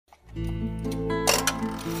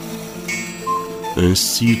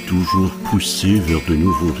ainsi toujours poussés vers de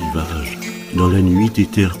nouveaux rivages. Dans la nuit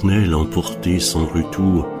éternelle emportée sans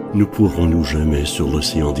retour, ne pourrons-nous jamais sur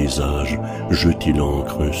l'océan des âges jeter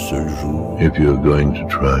l'ancre un seul jour? If you're going to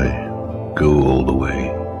try, go all the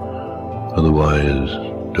way. Otherwise,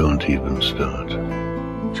 don't even start.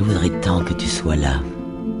 Je voudrais tant que tu sois là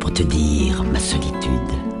pour te dire ma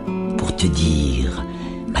solitude, pour te dire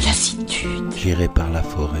ma lassitude. J'irai par la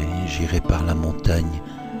forêt, j'irai par la montagne.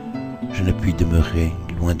 Je ne puis demeurer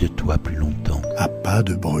loin de toi plus longtemps. À pas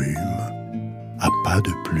de brume, à pas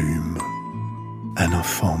de plume, un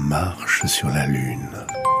enfant marche sur la lune.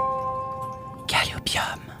 Calliopium.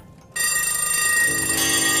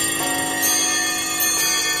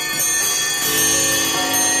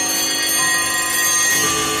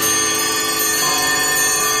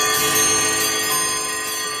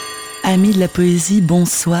 Amis de la poésie,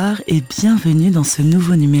 bonsoir et bienvenue dans ce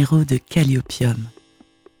nouveau numéro de Calliopium.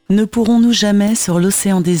 Ne pourrons-nous jamais sur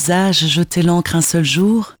l'océan des âges jeter l'ancre un seul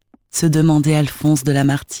jour ? Se demandait Alphonse de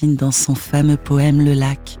Lamartine dans son fameux poème Le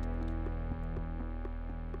Lac.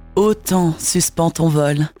 Ô temps, suspends ton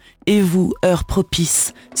vol, et vous, heure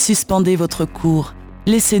propice, suspendez votre cours,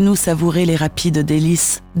 laissez-nous savourer les rapides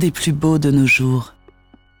délices des plus beaux de nos jours.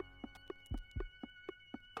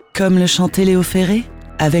 Comme le chantait Léo Ferré,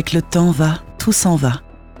 avec le temps va, tout s'en va.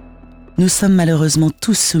 Nous sommes malheureusement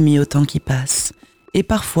tous soumis au temps qui passe, et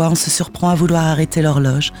parfois on se surprend à vouloir arrêter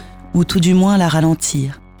l'horloge, ou tout du moins la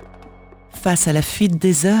ralentir. Face à la fuite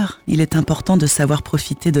des heures, il est important de savoir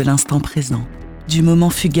profiter de l'instant présent, du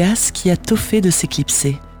moment fugace qui a tôt fait de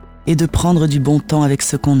s'éclipser, et de prendre du bon temps avec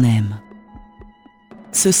ce qu'on aime.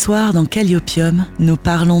 Ce soir, dans Calliopium, nous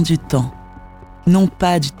parlons du temps. Non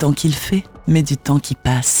pas du temps qu'il fait, mais du temps qui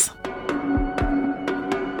passe.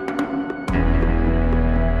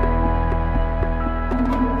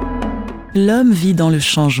 L'homme vit dans le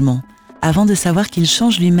changement. Avant de savoir qu'il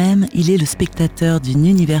change lui-même, il est le spectateur d'une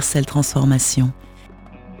universelle transformation.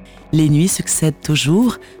 Les nuits succèdent aux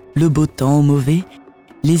jours, le beau temps au mauvais,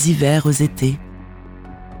 les hivers aux étés.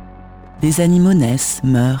 Des animaux naissent,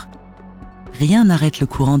 meurent. Rien n'arrête le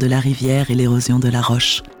courant de la rivière et l'érosion de la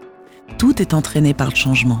roche. Tout est entraîné par le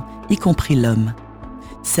changement, y compris l'homme.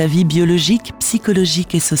 Sa vie biologique,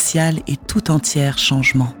 psychologique et sociale est tout entière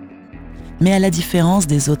changement. Mais à la différence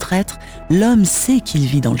des autres êtres, l'homme sait qu'il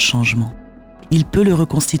vit dans le changement. Il peut le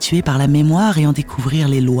reconstituer par la mémoire et en découvrir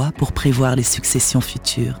les lois pour prévoir les successions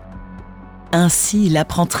futures. Ainsi, il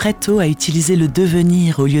apprend très tôt à utiliser le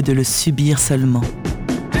devenir au lieu de le subir seulement.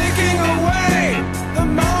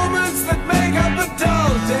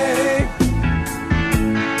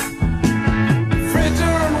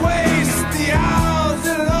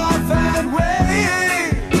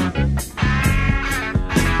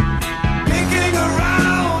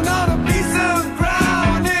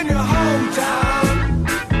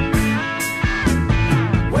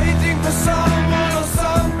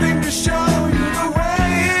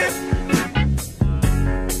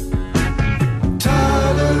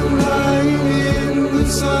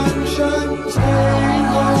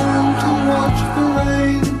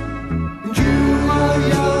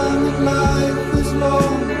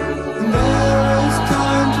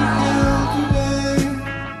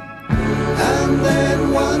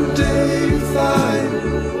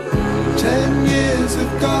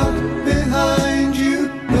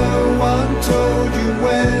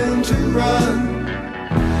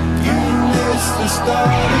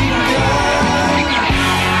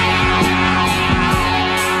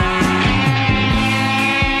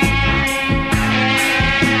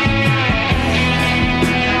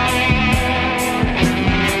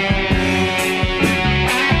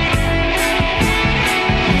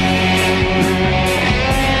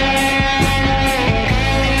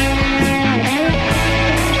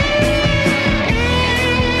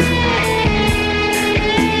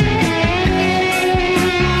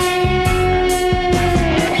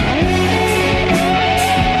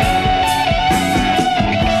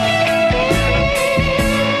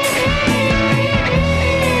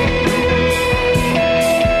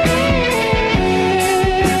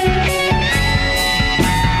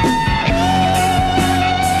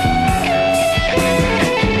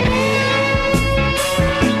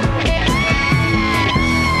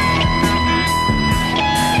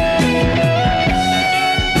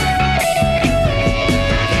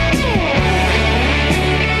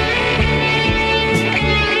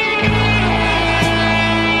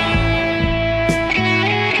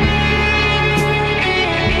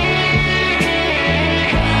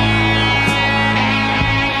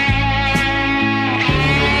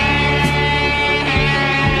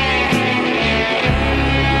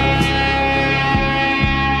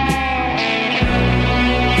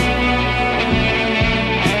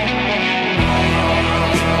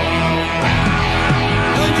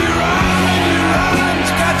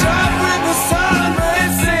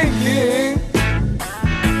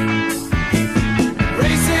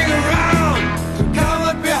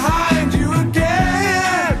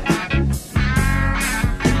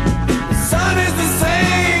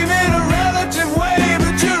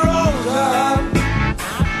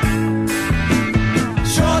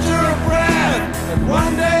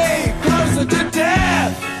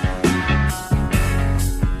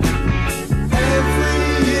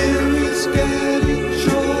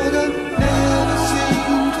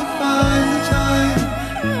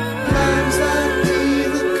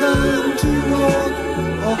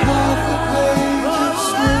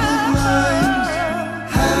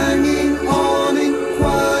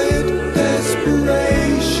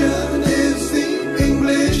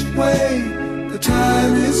 away, the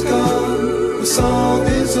time is gone, the song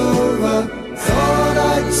is over. Thought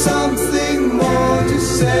I'd something more to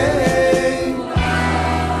say.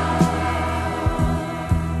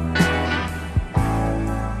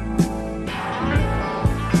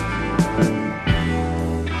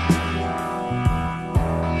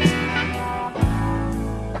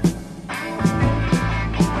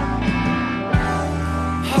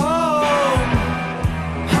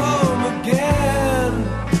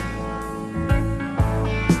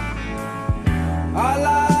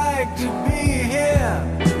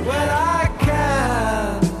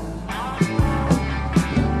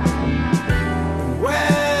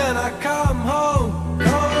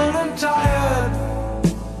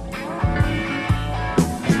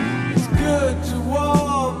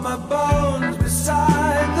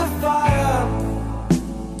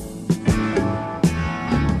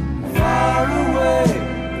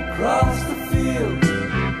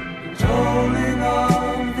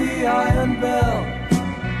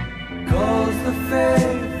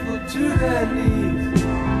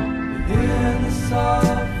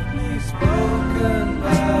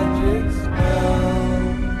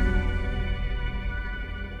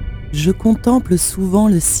 Je contemple souvent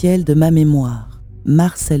le ciel de ma mémoire.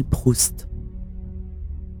 Marcel Proust.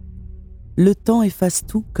 Le temps efface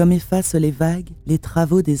tout comme effacent les vagues, les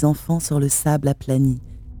travaux des enfants sur le sable aplani.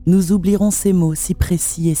 Nous oublierons ces mots si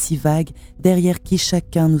précis et si vagues, derrière qui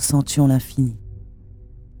chacun nous sentions l'infini.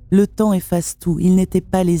 Le temps efface tout, il n'était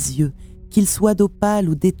pas les yeux, qu'ils soient d'eau pâle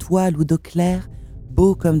ou d'étoiles ou d'eau claire,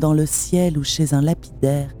 beaux comme dans le ciel ou chez un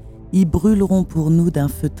lapidaire, ils brûleront pour nous d'un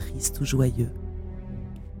feu triste ou joyeux.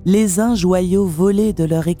 Les uns joyaux volés de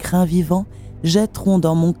leur écrin vivant jetteront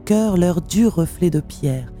dans mon cœur leurs durs reflets de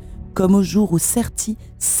pierre, comme au jour où Certi,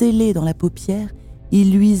 scellé dans la paupière,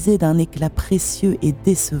 ils luisaient d'un éclat précieux et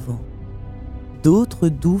décevant. D'autres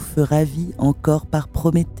doux feux ravis encore par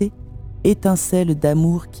Prométhée, étincelles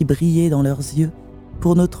d'amour qui brillaient dans leurs yeux,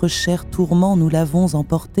 pour notre cher tourment nous l'avons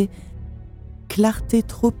emporté, clarté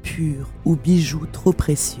trop pure ou bijoux trop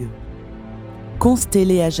précieux.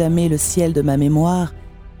 Constellé à jamais le ciel de ma mémoire,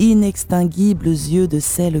 inextinguibles yeux de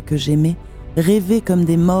celles que j'aimais, rêvés comme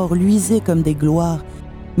des morts, luisés comme des gloires,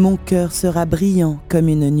 mon cœur sera brillant comme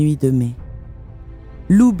une nuit de mai.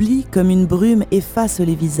 L'oubli comme une brume efface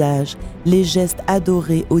les visages, les gestes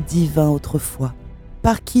adorés au divin autrefois.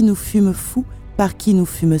 Par qui nous fûmes fous, par qui nous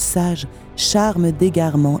fûmes sages, charme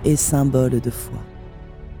d'égarement et symbole de foi.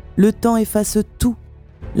 Le temps efface tout,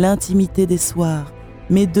 l'intimité des soirs,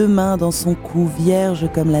 mes deux mains dans son cou vierges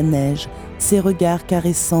comme la neige, ses regards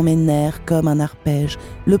caressant mes nerfs comme un arpège,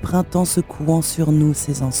 le printemps secouant sur nous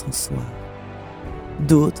ses encensoirs.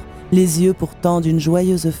 D'autres, les yeux pourtant d'une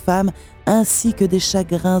joyeuse femme, ainsi que des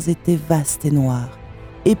chagrins étaient vastes et noirs,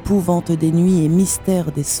 épouvante des nuits et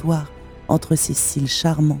mystère des soirs, entre ses cils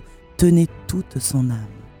charmants tenait toute son âme.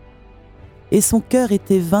 Et son cœur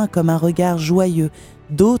était vain comme un regard joyeux,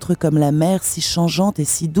 d'autres comme la mer si changeante et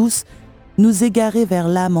si douce, nous égarer vers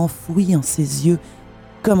l'âme enfouie en ses yeux,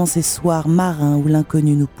 comme en ces soirs marins où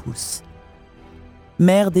l'inconnu nous pousse.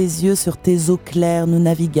 Mer des yeux, sur tes eaux claires nous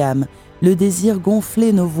naviguâmes, le désir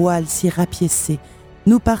gonflait nos voiles si rapiécés,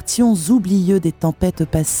 nous partions oublieux des tempêtes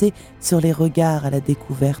passées sur les regards à la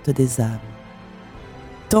découverte des âmes.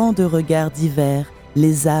 Tant de regards divers,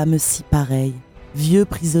 les âmes si pareilles, vieux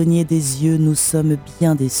prisonniers des yeux, nous sommes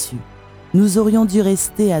bien déçus. Nous aurions dû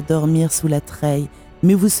rester à dormir sous la treille,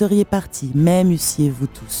 mais vous seriez partis, même eussiez-vous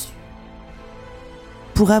tout su.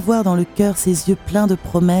 Pour avoir dans le cœur ces yeux pleins de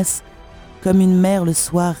promesses, comme une mère le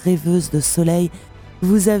soir rêveuse de soleil,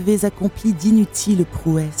 vous avez accompli d'inutiles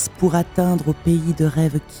prouesses pour atteindre au pays de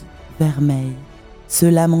rêves qui, vermeil, se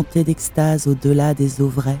lamentaient d'extase au-delà des eaux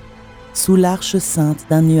vraies, sous l'arche sainte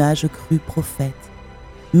d'un nuage cru prophète.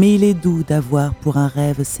 Mais il est doux d'avoir pour un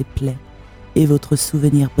rêve ses plaies, et votre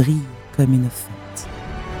souvenir brille comme une fête.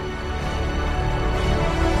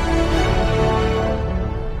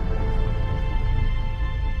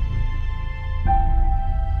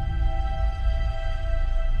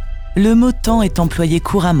 Le mot « temps » est employé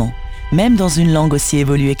couramment, même dans une langue aussi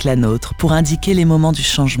évoluée que la nôtre, pour indiquer les moments du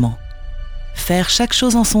changement. Faire chaque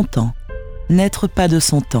chose en son temps, n'être pas de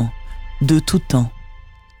son temps, de tout temps.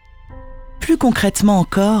 Plus concrètement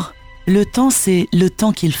encore, le temps c'est le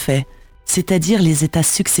temps qu'il fait, c'est-à-dire les états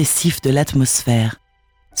successifs de l'atmosphère.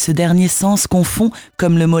 Ce dernier sens confond,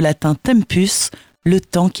 comme le mot latin tempus, le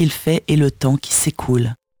temps qu'il fait et le temps qui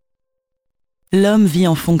s'écoule. L'homme vit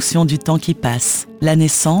en fonction du temps qui passe, la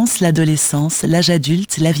naissance, l'adolescence, l'âge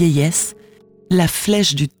adulte, la vieillesse. La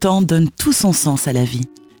flèche du temps donne tout son sens à la vie.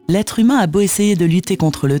 L'être humain a beau essayer de lutter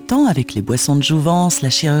contre le temps avec les boissons de jouvence, la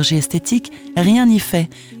chirurgie esthétique, rien n'y fait.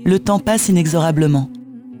 Le temps passe inexorablement.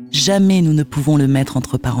 Jamais nous ne pouvons le mettre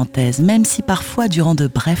entre parenthèses, même si parfois, durant de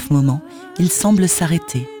brefs moments, il semble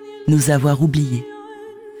s'arrêter, nous avoir oubliés.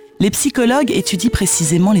 Les psychologues étudient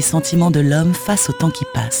précisément les sentiments de l'homme face au temps qui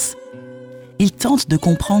passe. Ils tentent de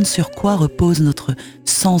comprendre sur quoi repose notre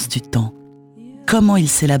sens du temps, comment il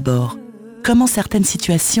s'élabore, comment certaines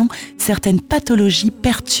situations, certaines pathologies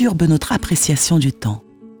perturbent notre appréciation du temps.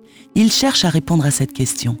 Ils cherchent à répondre à cette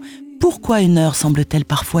question. Pourquoi une heure semble-t-elle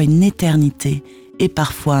parfois une éternité et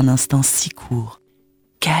parfois un instant si court?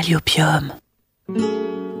 Calliopium.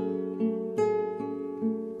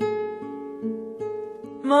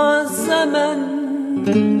 مع الزمن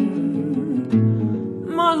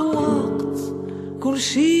مع الوقت كل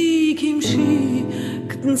شي كيمشي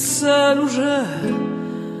كتنسى الوجه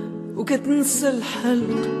وكتنسى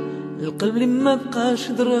الحلق القلب اللي ما بقاش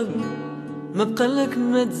يضرب ما بقى لك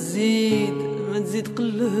ما تزيد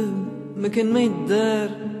قلب مكان ما يدار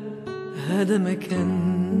هذا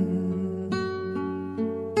مكان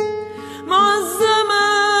مع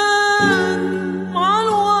الزمان مع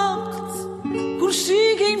الوقت كل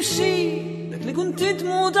شي كيمشي داك اللي كنتي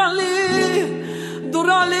تموت عليه دور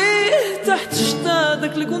عليه تحت شتا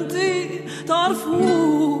داك اللي كنتي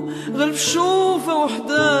تعرفو غير بشوفة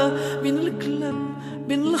وحدة بين الكلام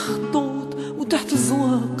بين الخطوط وتحت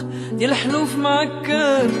الزواق ديال حلوف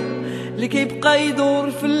معكر اللي كيبقى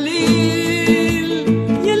يدور في الليل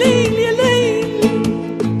يا ليل يا ليل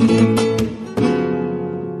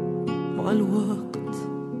مع الوقت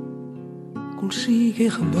كل شي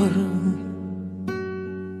كيخبر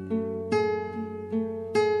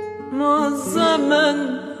مع الزمن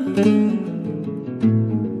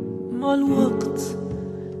مع الوقت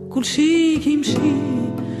كل شي كيمشي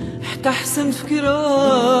حتى حسن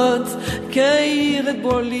فكرات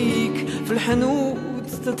كيغدبوا عليك في الحانوت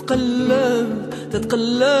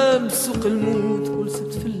تتقلب سوق الموت كل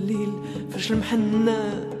سبت في الليل فاش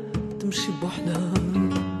المحنة تمشي بوحدها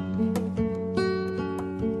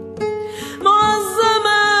مع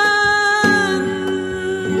الزمان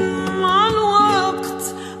مع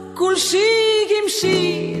الوقت كل شي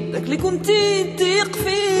كيمشي داك اللي كنتي تيق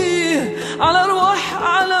فيه على روح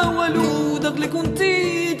على والو داك اللي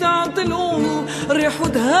كنتي تعطلو ريح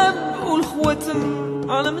وذهب والخواتم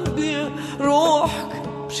على من بيع روحك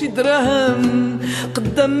بشي دراهم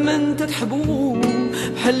قدام من تتحبو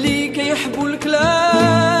بحال اللي كيحبو الكلاب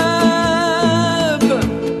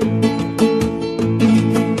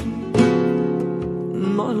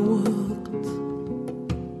مع الوقت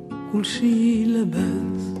كل شي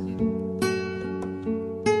لباس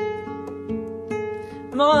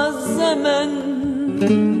مع الزمن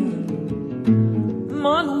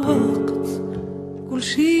مع الوقت كل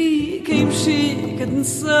شي كيمشي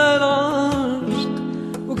كتنسى العشق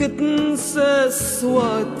وكتنسى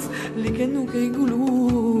الصوات اللي كانوا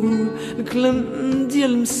كيقولوا الكلام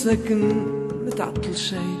ديال مساكن ما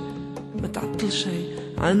تعطل شي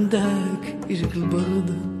عندك يجيك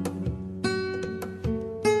البرد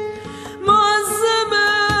مع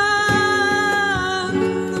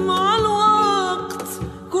الزمان مع الوقت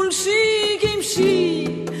كل شي كيمشي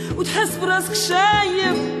وتحس براسك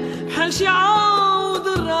شايب بحال شي عود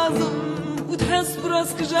الرازم وتحس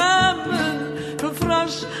براسك جامد في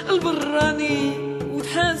الفراش البراني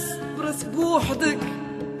وتحس براسك بوحدك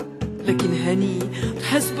لكن هني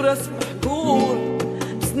وتحس براسك محقور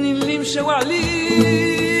بسنين اللي مشاو عليك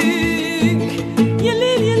يا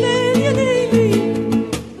ليل يا ليل يا ليلي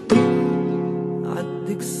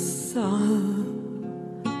عدك الساعة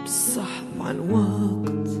بصح مع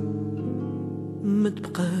الوقت ما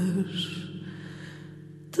تبقاش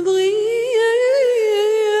تبغي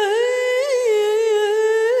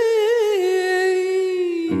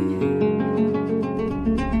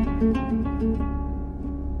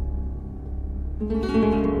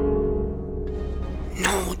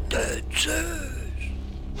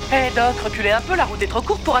Hé Doc, reculez un peu, la route est trop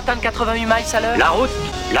courte pour atteindre 88 miles à l'heure. La route,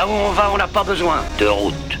 là où on va, on n'a pas besoin de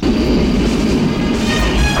route.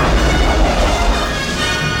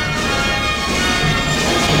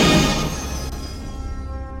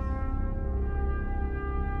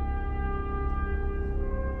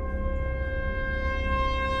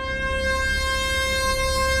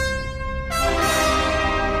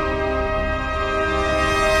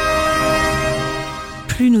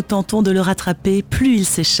 Plus nous tentons de le rattraper, plus il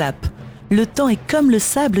s'échappe. Le temps est comme le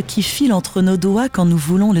sable qui file entre nos doigts quand nous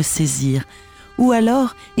voulons le saisir. Ou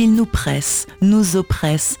alors, il nous presse, nous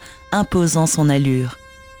oppresse, imposant son allure.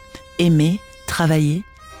 Aimer, travailler,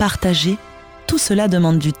 partager, tout cela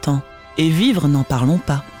demande du temps. Et vivre, n'en parlons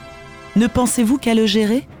pas. Ne pensez-vous qu'à le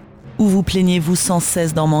gérer ou vous plaignez-vous sans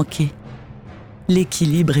cesse d'en manquer?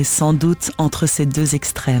 L'équilibre est sans doute entre ces deux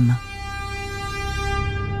extrêmes.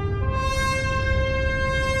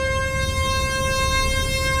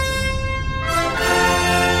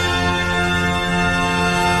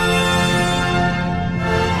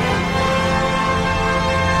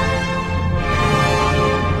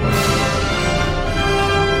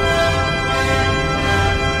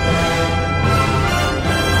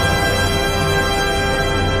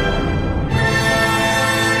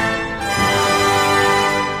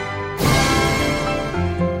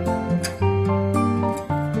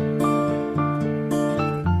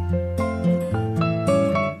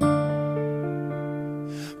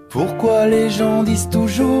 Pourquoi les gens disent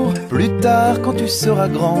toujours plus tard quand tu seras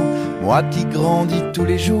grand? Moi qui grandis tous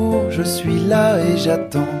les jours, je suis là et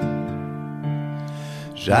j'attends.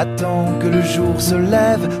 J'attends que le jour se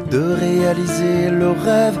lève, de réaliser le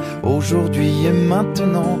rêve, aujourd'hui et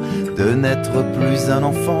maintenant, de n'être plus un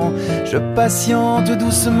enfant. Je patiente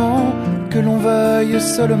doucement, que l'on veuille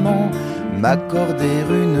seulement m'accorder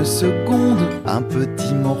une seconde, un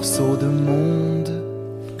petit morceau de monde.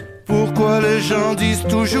 Pourquoi les gens disent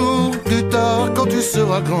toujours plus tard quand tu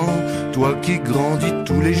seras grand? Toi qui grandis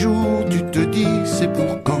tous les jours, tu te dis c'est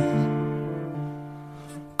pour quand?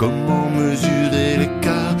 Comment mesurer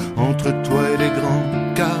l'écart entre toi et les grands?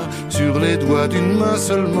 Car sur les doigts d'une main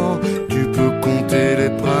seulement, tu peux compter les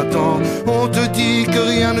printemps. On te dit que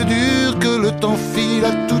rien ne dure, que le temps file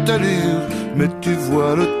à toute allure. Mais tu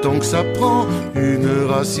vois le temps que ça prend, une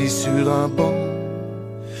heure assis sur un banc.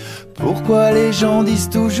 Pourquoi les gens disent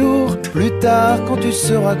toujours plus tard quand tu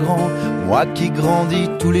seras grand? Moi qui grandis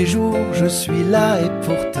tous les jours, je suis là et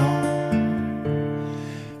pourtant.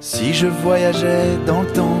 Si je voyageais dans le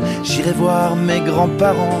temps, j'irais voir mes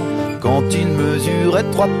grands-parents quand ils mesuraient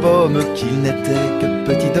 3 pommes, qu'ils n'étaient que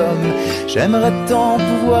petits d'hommes. J'aimerais tant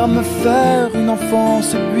pouvoir me faire une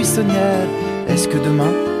enfance buissonnière. Est-ce que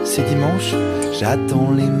demain, c'est dimanche? J'attends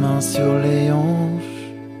les mains sur les hanches.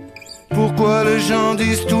 Pourquoi les gens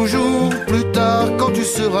disent toujours plus tard quand tu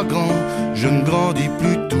seras grand? Je ne grandis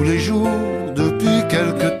plus tous les jours depuis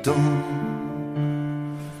quelque temps.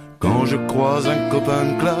 Quand je croise un copain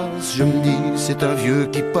de classe, je me dis c'est un vieux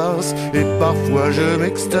qui passe. Et parfois je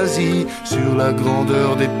m'extasie sur la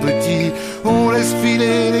grandeur des petits. On laisse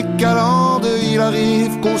filer les calendes, il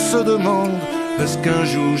arrive qu'on se demande est-ce qu'un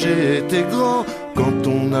jour j'ai été grand quand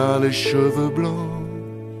on a les cheveux blancs?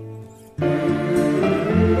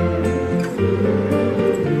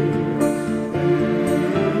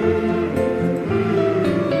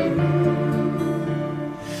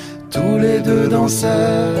 Tous les deux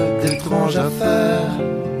dansaient d'étranges affaires,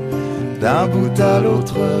 d'un bout à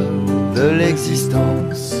l'autre de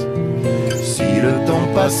l'existence. Si le temps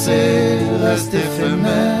passé reste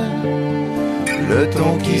éphémère, le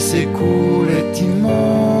temps qui s'écoule est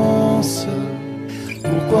immense.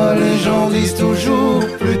 Pourquoi les gens disent toujours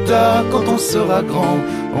plus tard quand on sera grand?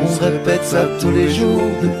 On se répète ça tous les jours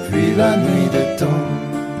depuis la nuit des temps.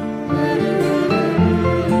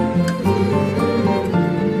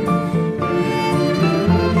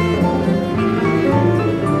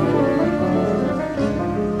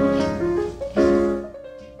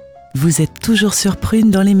 Vous êtes toujours sur Prune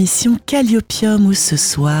dans l'émission Calliopium où ce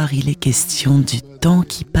soir il est question du temps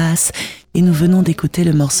qui passe et nous venons d'écouter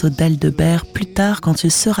le morceau d'Aldebert Plus tard quand tu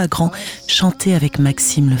seras grand, chanté avec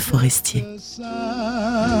Maxime Le Forestier.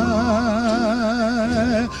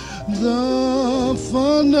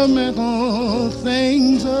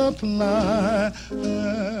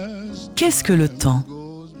 Qu'est-ce que le temps?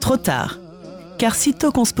 Trop tard, car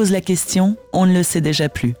sitôt qu'on se pose la question, on ne le sait déjà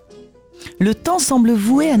plus. Le temps semble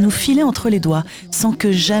voué à nous filer entre les doigts, sans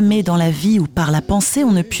que jamais dans la vie ou par la pensée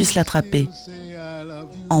on ne puisse l'attraper.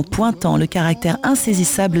 En pointant le caractère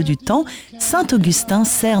insaisissable du temps, saint Augustin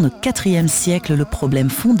cerne au IVe siècle le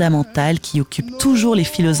problème fondamental qui occupe toujours les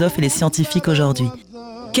philosophes et les scientifiques aujourd'hui.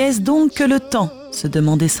 Qu'est-ce donc que le temps? Se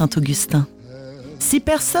demandait saint Augustin. Si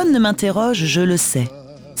personne ne m'interroge, je le sais.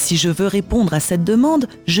 Si je veux répondre à cette demande,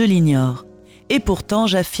 je l'ignore. Et pourtant,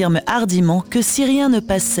 j'affirme hardiment que si rien ne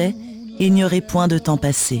passait, il n'y aurait point de temps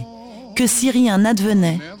passé, que si rien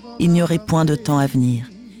n'advenait, il n'y aurait point de temps à venir,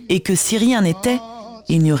 et que si rien n'était,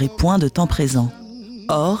 il n'y aurait point de temps présent.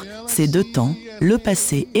 Or, ces deux temps, le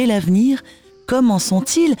passé et l'avenir, comment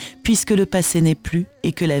sont-ils, puisque le passé n'est plus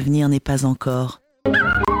et que l'avenir n'est pas encore? Mais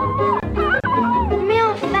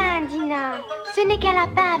enfin, Dina, ce n'est qu'un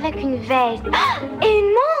lapin avec une veste. Et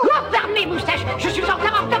une montre! Oh, fermez, moustache, je suis en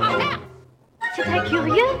retard. C'est très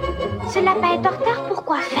curieux. Ce lapin est en retard,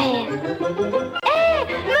 pourquoi faire? Hé,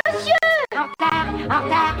 monsieur! En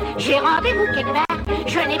retard, j'ai rendez-vous quelque part.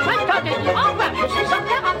 Je n'ai pas le temps de dire au revoir, je suis en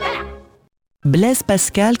retard. Blaise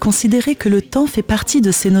Pascal considérait que le temps fait partie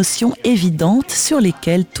de ces notions évidentes sur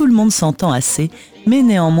lesquelles tout le monde s'entend assez, mais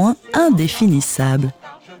néanmoins indéfinissables.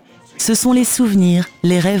 Ce sont les souvenirs,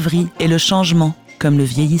 les rêveries et le changement, comme le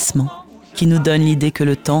vieillissement, qui nous donnent l'idée que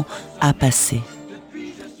le temps a passé.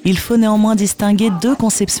 Il faut néanmoins distinguer deux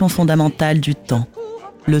conceptions fondamentales du temps.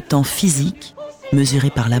 Le temps physique, mesuré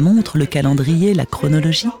par la montre, le calendrier, la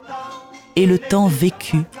chronologie, et le temps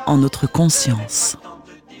vécu en notre conscience.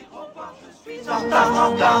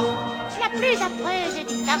 La plus affreuse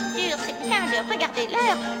dictature, c'est bien de regarder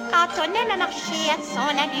l'heure quand on aime marcher à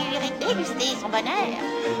son allure et déguster son bonheur.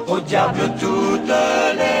 Au diable toutes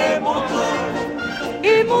les montres,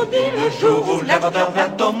 ils m'ont dit le jour où l'inventeur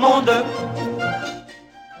vint au monde.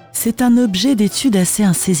 C'est un objet d'étude assez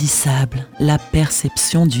insaisissable, la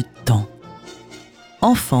perception du temps.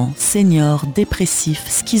 Enfants, seniors, dépressifs,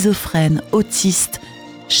 schizophrènes, autistes,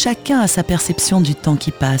 chacun a sa perception du temps qui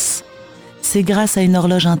passe. C'est grâce à une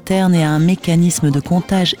horloge interne et à un mécanisme de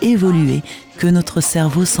comptage évolué que notre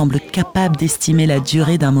cerveau semble capable d'estimer la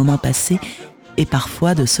durée d'un moment passé et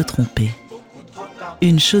parfois de se tromper.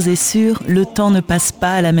 Une chose est sûre, le temps ne passe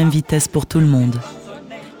pas à la même vitesse pour tout le monde.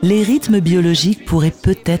 Les rythmes biologiques pourraient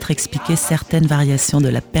peut-être expliquer certaines variations de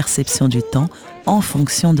la perception du temps en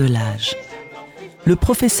fonction de l'âge. Le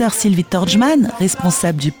professeur Sylvie Torgman,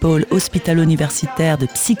 responsable du pôle hospitalo-universitaire de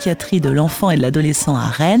psychiatrie de l'enfant et de l'adolescent à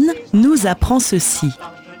Rennes, nous apprend ceci.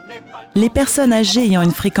 Les personnes âgées ayant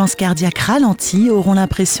une fréquence cardiaque ralentie auront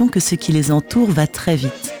l'impression que ce qui les entoure va très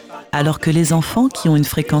vite, alors que les enfants qui ont une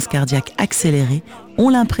fréquence cardiaque accélérée ont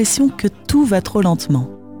l'impression que tout va trop lentement.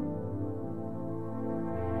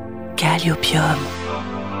 Calliopium.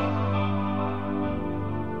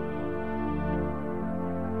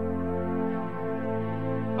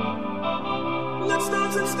 Let's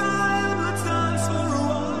dance in style, let's dance for a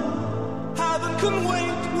while. Heaven can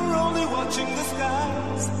wait, we're only watching the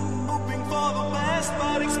skies. Hoping for the best,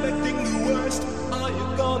 but expecting the worst. Are you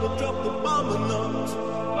gonna drop the bomb or not?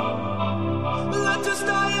 Let us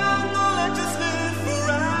die young or let us live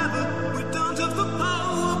forever. We don't have the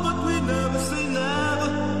power, but we never say never.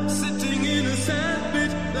 Sitting in a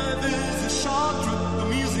sandpit, life is a short trip. The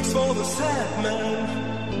music's for the sad man.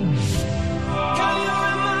 Can you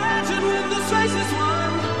imagine when this race is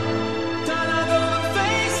won? Turn our golden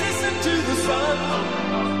faces into the sun.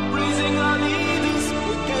 Praising our leaders,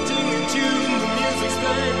 we're getting in tune. The music's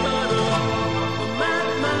played by the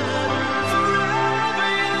madman. Forever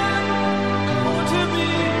young, I want to be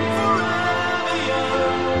forever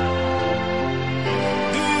young.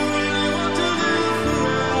 Do you really want to live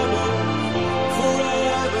forever?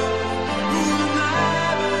 Forever,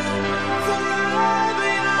 never, forever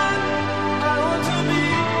young. I want to be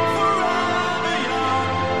forever young.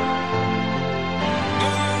 Do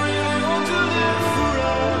you really want to live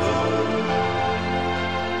forever?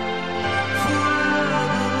 Forever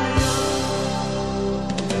young.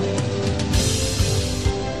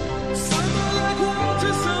 Some are like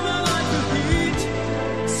water, some are like the heat.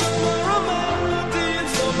 Some are a melody and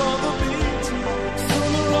some are the beat.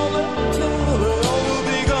 Some are all until they all will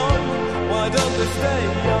be gone. Why don't they stay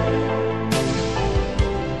young?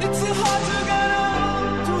 It's so hard to get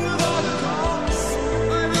old without a cause.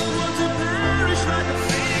 I don't want to perish like a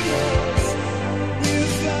phoenix.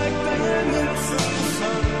 It's like diamonds in the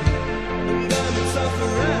sun, and diamonds are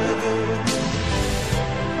forever.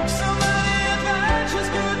 So many adventures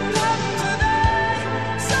couldn't happen today.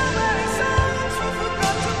 So many songs we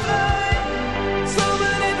forgot to play. So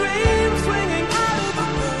many dreams swinging out of the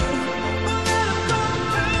blue, but let them come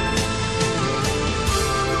true.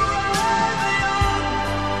 Forever young,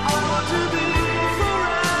 I want to be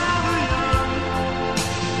forever young.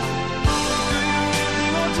 Do you really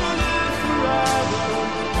want to live forever?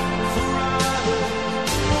 Forever,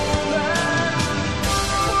 forever,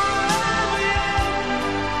 forever young.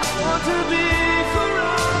 I want to be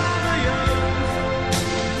forever young.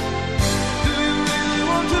 Do you really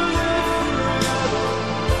want to live forever?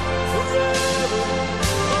 Forever,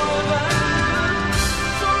 forever, forever young. I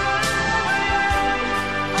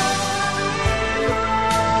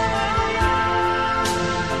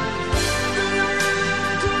want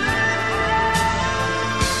to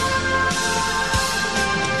be forever young.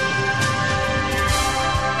 Do you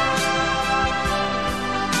really want to live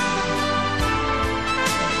forever?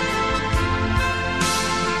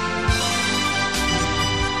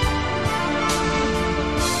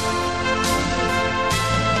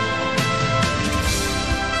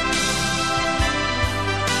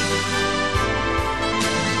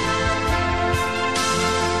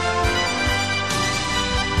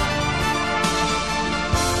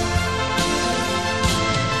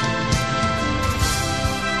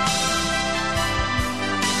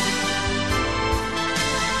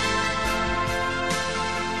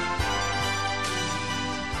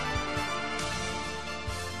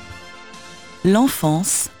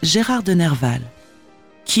 L'enfance, Gérard de Nerval.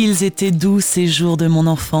 Qu'ils étaient doux ces jours de mon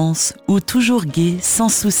enfance, où toujours gai, sans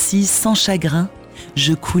soucis, sans chagrin,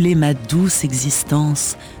 je coulais ma douce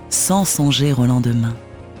existence, sans songer au lendemain.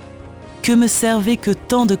 Que me servait que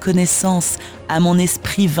tant de connaissances, à mon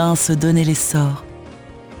esprit vint se donner l'essor.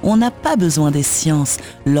 On n'a pas besoin des sciences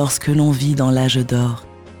lorsque l'on vit dans l'âge d'or.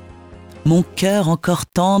 Mon cœur encore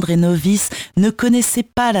tendre et novice ne connaissait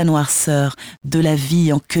pas la noirceur de la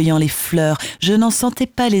vie en cueillant les fleurs, je n'en sentais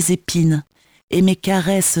pas les épines, et mes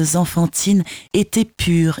caresses enfantines étaient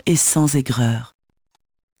pures et sans aigreur.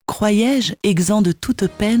 Croyais-je, exempt de toute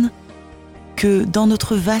peine, que dans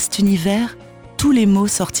notre vaste univers, tous les maux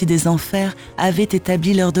sortis des enfers avaient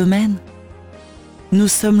établi leur domaine? Nous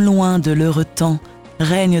sommes loin de l'heureux temps,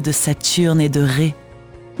 règne de Saturne et de Ré,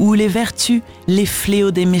 où les vertus, les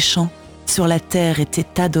fléaux des méchants, sur la terre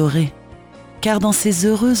étaient adorés, car dans ces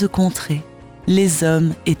heureuses contrées, les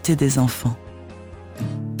hommes étaient des enfants.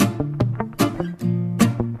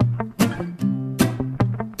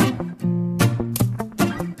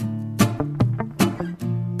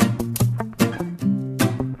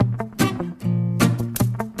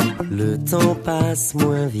 Le temps passe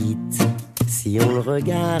moins vite, si on le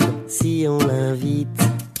regarde, si on l'invite,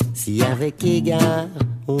 si avec égard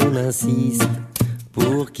on insiste,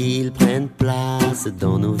 pour qu'il prenne place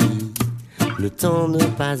dans nos vies. Le temps ne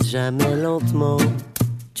passe jamais lentement,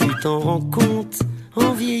 tu t'en rends compte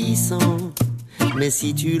en vieillissant. Mais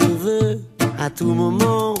si tu le veux, à tout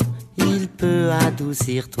moment, il peut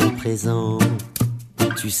adoucir ton présent.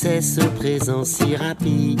 Tu sais, ce présent si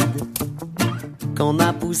rapide, qu'on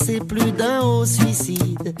a poussé plus d'un au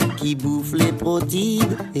suicide, qui bouffe les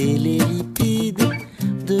protides et les lipides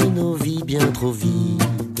de nos vies bien trop vides.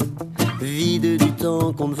 Vide du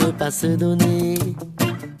temps qu'on ne veut pas se donner,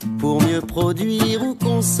 pour mieux produire ou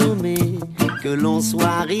consommer, que l'on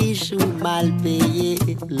soit riche ou mal payé,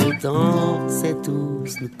 le temps sait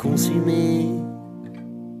tous nous consumer.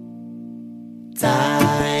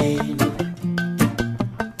 Time.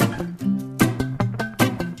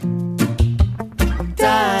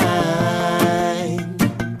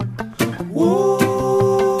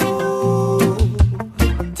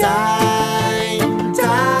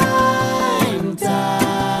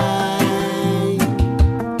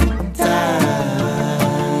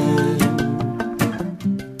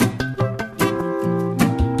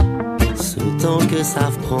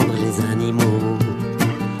 Savent prendre les animaux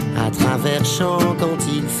à travers champs quand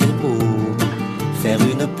il fait beau, faire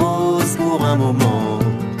une pause pour un moment,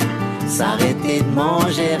 s'arrêter de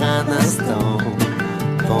manger un instant,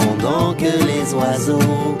 pendant que les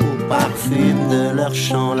oiseaux parfument de leur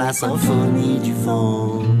chant la symphonie du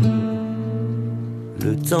vent.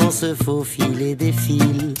 Le temps se faufile et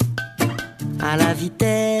défile à la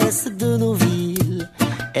vitesse de nos villes,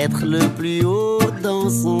 être le plus haut dans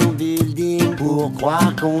son building pour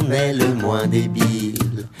croire qu'on est le moins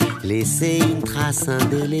débile, laisser une trace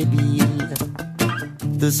indélébile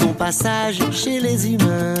de son passage chez les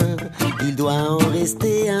humains. Il doit en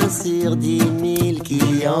rester un sur 10 000 qui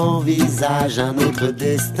envisagent un autre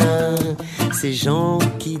destin. Ces gens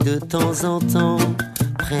qui de temps en temps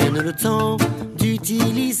prennent le temps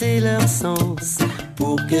d'utiliser leur sens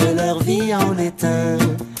pour que leur vie en ait un,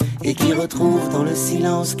 et qui retrouvent dans le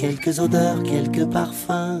silence quelques odeurs, quelques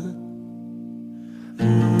parfums.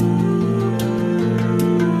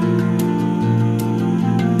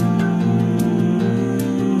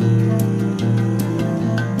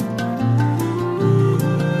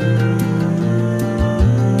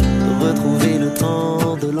 Retrouver le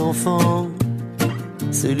temps de l'enfant,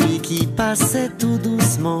 celui qui passait tout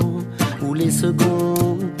doucement, où les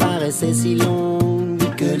secondes paraissaient si longues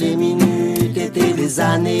que les minutes étaient des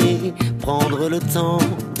années. Prendre le temps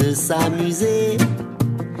de s'amuser,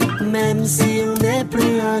 même si on n'est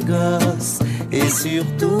plus un gosse, et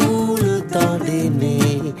surtout le temps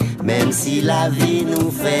d'aimer, même si la vie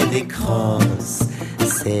nous fait des crosses.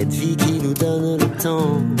 Cette vie qui nous donne le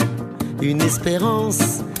temps, une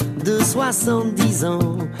espérance de 70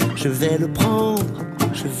 ans. Je vais le prendre,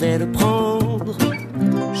 je vais le prendre,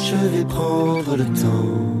 je vais prendre le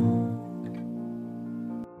temps.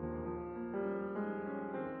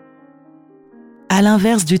 À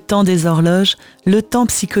l'inverse du temps des horloges, le temps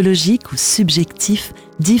psychologique ou subjectif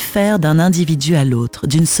diffère d'un individu à l'autre,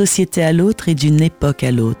 d'une société à l'autre et d'une époque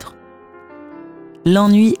à l'autre.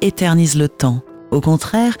 L'ennui éternise le temps. Au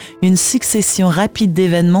contraire, une succession rapide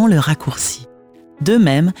d'événements le raccourcit. De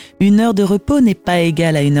même, une heure de repos n'est pas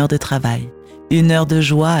égale à une heure de travail, une heure de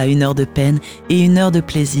joie à une heure de peine et une heure de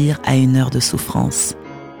plaisir à une heure de souffrance.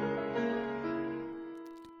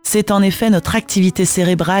 C'est en effet notre activité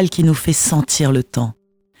cérébrale qui nous fait sentir le temps.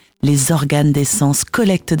 Les organes des sens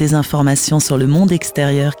collectent des informations sur le monde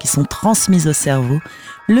extérieur qui sont transmises au cerveau,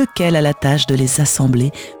 lequel a la tâche de les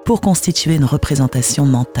assembler pour constituer une représentation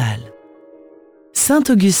mentale. Saint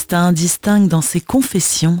Augustin distingue dans ses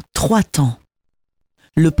Confessions 3 temps.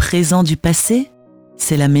 Le présent du passé,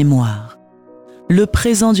 c'est la mémoire. Le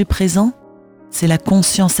présent du présent, c'est la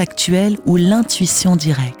conscience actuelle ou l'intuition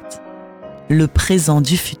directe. Le présent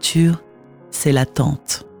du futur, c'est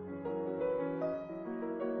l'attente.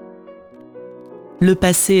 Le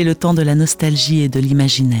passé est le temps de la nostalgie et de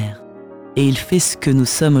l'imaginaire. Et il fait ce que nous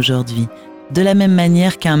sommes aujourd'hui. De la même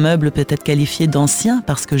manière qu'un meuble peut être qualifié d'ancien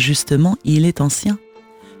parce que justement, il est ancien.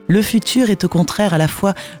 Le futur est au contraire à la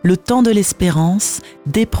fois le temps de l'espérance,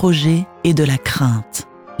 des projets et de la crainte,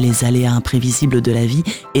 les aléas imprévisibles de la vie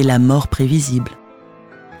et la mort prévisible.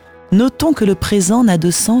 Notons que le présent n'a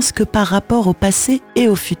de sens que par rapport au passé et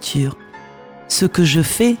au futur. Ce que je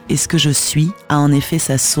fais et ce que je suis a en effet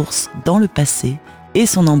sa source dans le passé et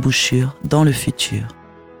son embouchure dans le futur.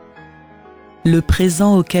 Le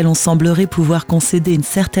présent auquel on semblerait pouvoir concéder une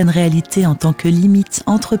certaine réalité en tant que limite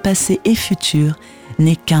entre passé et futur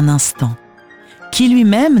n'est qu'un instant, qui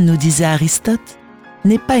lui-même, nous disait Aristote,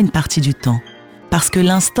 n'est pas une partie du temps, parce que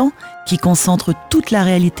l'instant, qui concentre toute la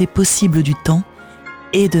réalité possible du temps,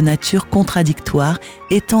 est de nature contradictoire,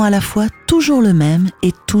 étant à la fois toujours le même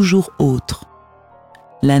et toujours autre.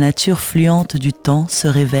 La nature fluente du temps se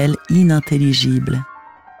révèle inintelligible.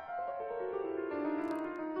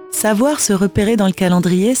 Savoir se repérer dans le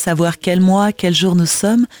calendrier, savoir quel mois, quel jour nous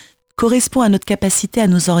sommes, correspond à notre capacité à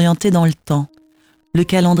nous orienter dans le temps. Le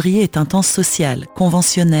calendrier est un temps social,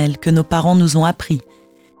 conventionnel, que nos parents nous ont appris.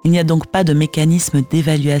 Il n'y a donc pas de mécanisme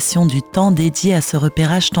d'évaluation du temps dédié à ce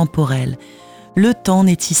repérage temporel. Le temps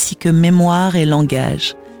n'est ici que mémoire et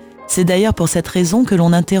langage. C'est d'ailleurs pour cette raison que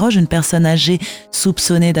l'on interroge une personne âgée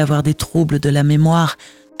soupçonnée d'avoir des troubles de la mémoire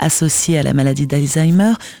associés à la maladie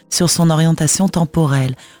d'Alzheimer sur son orientation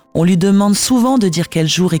temporelle. On lui demande souvent de dire quel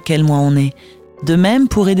jour et quel mois on est. De même,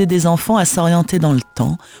 pour aider des enfants à s'orienter dans le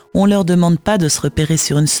temps, on ne leur demande pas de se repérer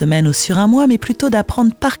sur une semaine ou sur un mois, mais plutôt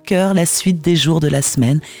d'apprendre par cœur la suite des jours de la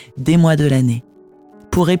semaine, des mois de l'année.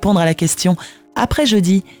 Pour répondre à la question « Après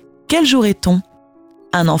jeudi, quel jour est-on ?»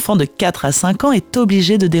 Un enfant de 4 à 5 ans est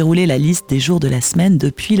obligé de dérouler la liste des jours de la semaine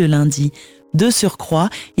depuis le lundi. De surcroît,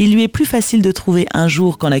 il lui est plus facile de trouver un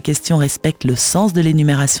jour quand la question respecte le sens de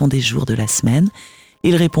l'énumération des jours de la semaine.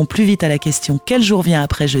 Il répond plus vite à la question « Quel jour vient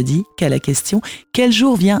après jeudi ?» qu'à la question « Quel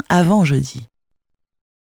jour vient avant jeudi ?»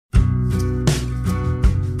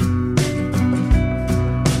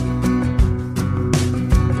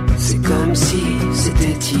 C'est comme si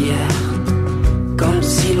c'était hier, comme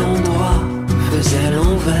si l'endroit faisait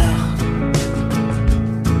l'envers,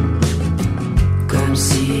 comme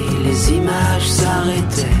si les images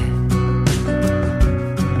s'arrêtaient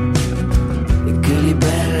et que les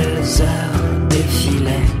belles heures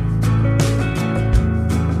défilaient.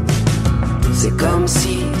 C'est comme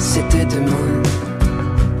si c'était demain,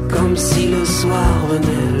 comme si le soir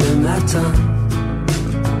venait le matin,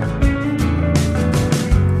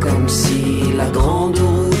 comme si la grande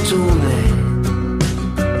roue tournait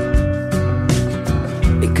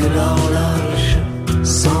et que l'horloge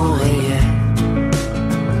s'enrayait.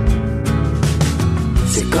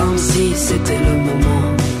 C'est comme si c'était le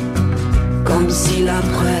moment, comme si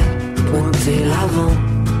l'après pointait l'avant,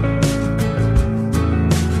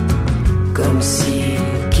 comme si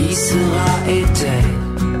qui sera était,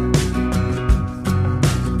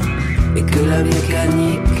 et que la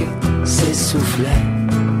mécanique s'essoufflait.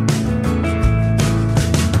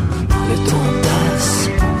 Le temps passe,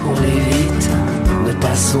 on l'évite, ne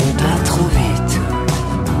passons pas trop vite.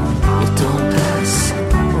 Le temps passe,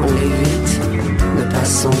 on l'évite, ne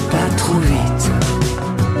passons pas trop vite.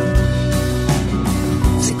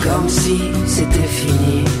 C'est comme si c'était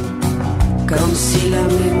fini, comme si la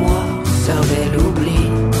mémoire servait l'oubli,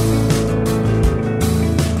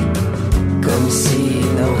 comme si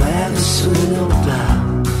nos rêves sous nos pas,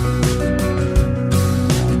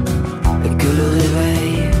 et que le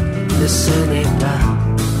réveil ne sonnait pas.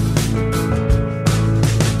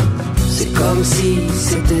 C'est comme si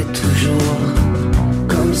c'était toujours,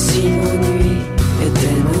 comme si nos nuits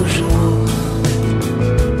étaient nos jours,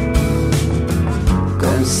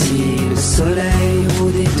 comme si le soleil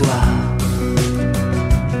vous des doigts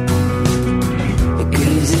et que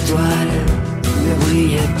les étoiles ne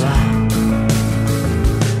brillaient pas.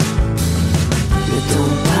 Le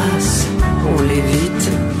temps passe, on l'évite,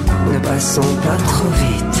 ne passons pas trop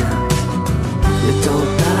vite. Le temps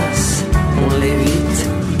passe, on l'évite,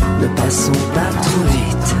 ne passons pas trop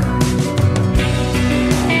vite.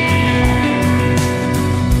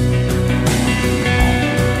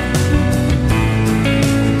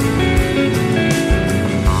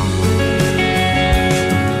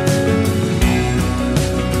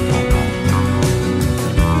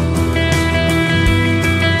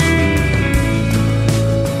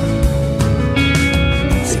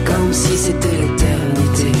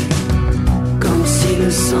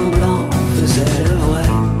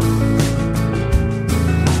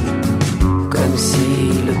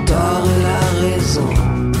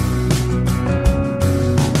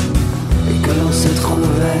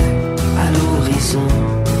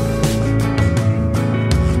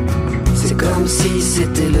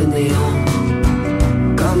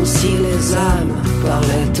 âme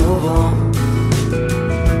parlait au vent,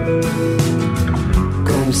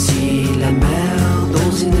 comme si la mer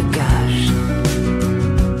dans une cage,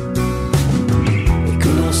 et que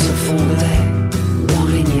l'on se fondait dans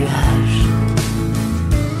les nuages.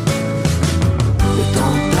 Le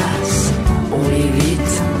temps passe, on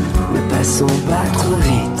l'évite, ne passons pas trop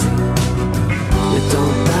vite. Le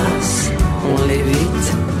temps passe, on l'évite,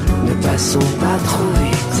 ne passons pas trop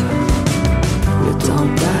vite. Le temps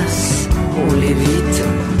passe, on l'évite,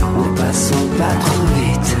 ne passons pas trop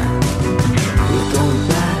vite. Le temps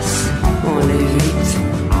passe, on l'évite,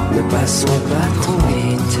 ne passons pas trop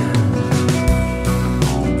vite.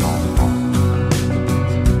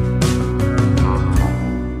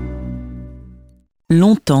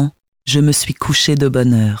 Longtemps, je me suis couché de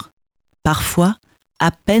bonne heure. Parfois,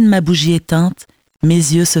 à peine ma bougie éteinte, mes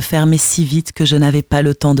yeux se fermaient si vite que je n'avais pas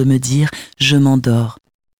le temps de me dire « je m'endors ».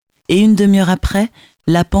 Et une demi-heure après,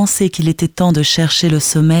 la pensée qu'il était temps de chercher le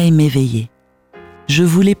sommeil m'éveillait. Je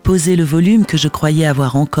voulais poser le volume que je croyais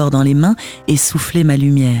avoir encore dans les mains et souffler ma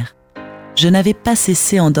lumière. Je n'avais pas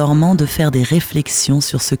cessé en dormant de faire des réflexions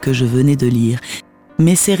sur ce que je venais de lire,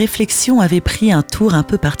 mais ces réflexions avaient pris un tour un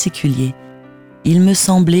peu particulier. Il me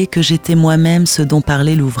semblait que j'étais moi-même ce dont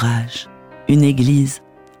parlait l'ouvrage. Une église,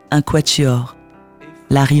 un quatuor,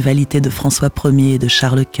 la rivalité de François Ier et de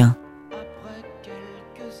Charles Quint.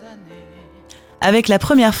 Avec la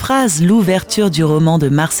première phrase, l'ouverture du roman de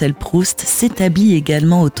Marcel Proust s'établit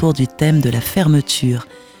également autour du thème de la fermeture.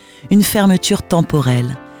 Une fermeture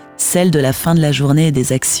temporelle, celle de la fin de la journée et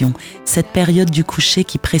des actions, cette période du coucher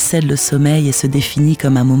qui précède le sommeil et se définit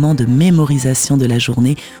comme un moment de mémorisation de la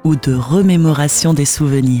journée ou de remémoration des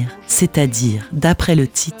souvenirs, c'est-à-dire, d'après le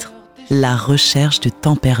titre, la recherche du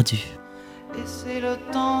temps perdu. Et c'est le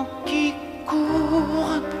temps qui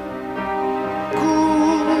court,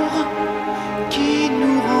 qui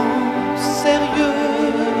nous rend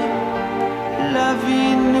sérieux. La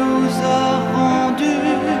vie nous a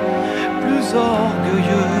rendus plus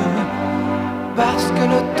orgueilleux, parce que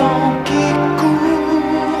le temps qui court,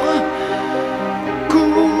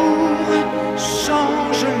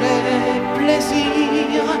 change les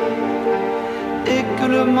plaisirs, et que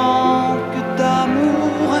le manque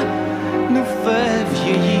d'amour nous fait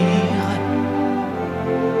vieillir.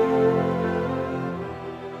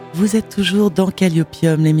 Vous êtes toujours dans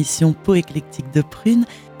Calliopium, l'émission Peau éclectique de Prune,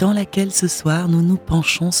 dans laquelle ce soir nous nous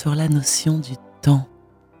penchons sur la notion du temps.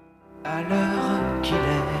 À l'heure qu'il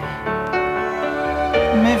est,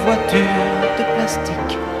 mes voitures de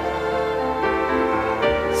plastique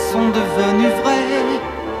sont devenues vraies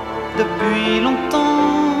depuis longtemps.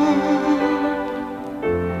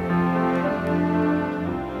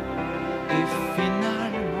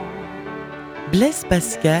 Blaise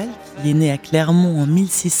Pascal, qui est né à Clermont en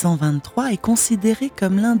 1623, est considéré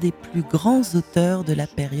comme l'un des plus grands auteurs de la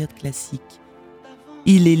période classique.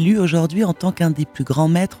 Il est lu aujourd'hui en tant qu'un des plus grands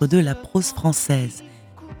maîtres de la prose française.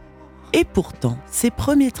 Et pourtant, ses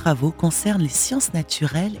premiers travaux concernent les sciences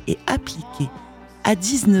naturelles et appliquées. À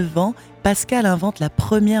 19 ans, Pascal invente la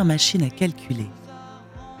première machine à calculer.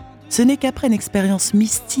 Ce n'est qu'après une expérience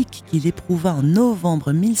mystique qu'il éprouva en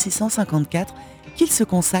novembre 1654 qu'il se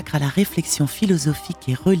consacre à la réflexion philosophique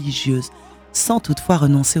et religieuse, sans toutefois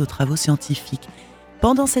renoncer aux travaux scientifiques.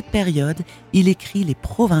 Pendant cette période, il écrit les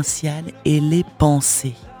Provinciales et les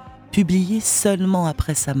Pensées, publiées seulement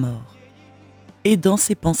après sa mort. Et dans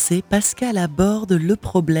ses pensées, Pascal aborde le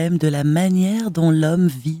problème de la manière dont l'homme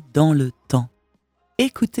vit dans le temps.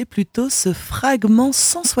 Écoutez plutôt ce fragment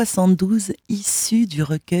 172 issu du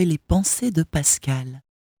recueil Les Pensées de Pascal.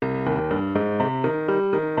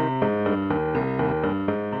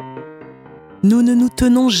 Nous ne nous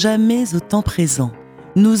tenons jamais au temps présent.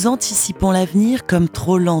 Nous anticipons l'avenir comme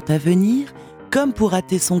trop lent à venir, comme pour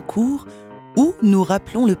hâter son cours, ou nous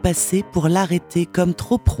rappelons le passé pour l'arrêter comme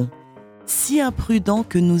trop prompt. Si imprudents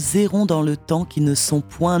que nous errons dans le temps qui ne sont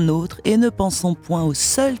point nôtres et ne pensons point au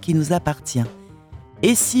seul qui nous appartient.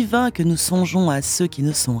 Et si vains que nous songeons à ceux qui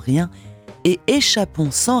ne sont rien et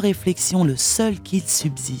échappons sans réflexion le seul qu'il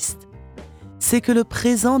subsiste. C'est que le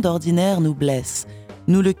présent d'ordinaire nous blesse.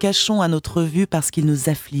 Nous le cachons à notre vue parce qu'il nous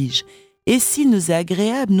afflige, et s'il nous est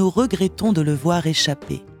agréable, nous regrettons de le voir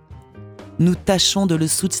échapper. Nous tâchons de le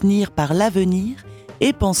soutenir par l'avenir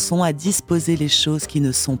et pensons à disposer les choses qui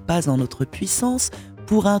ne sont pas en notre puissance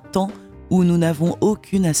pour un temps où nous n'avons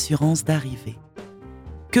aucune assurance d'arriver.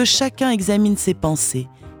 Que chacun examine ses pensées,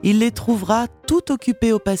 il les trouvera tout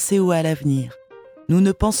occupées au passé ou à l'avenir. Nous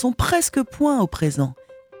ne pensons presque point au présent,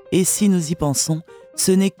 et si nous y pensons,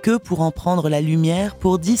 ce n'est que pour en prendre la lumière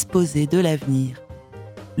pour disposer de l'avenir.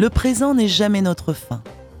 Le présent n'est jamais notre fin.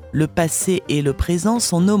 Le passé et le présent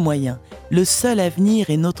sont nos moyens. Le seul avenir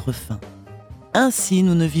est notre fin. Ainsi,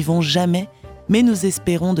 nous ne vivons jamais, mais nous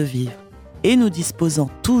espérons de vivre. Et nous disposant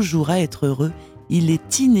toujours à être heureux, il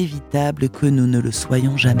est inévitable que nous ne le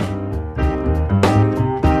soyons jamais.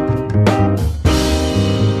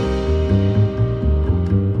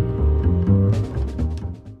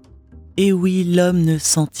 Et oui, l'homme ne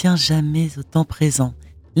s'en tient jamais au temps présent.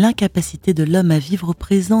 L'incapacité de l'homme à vivre au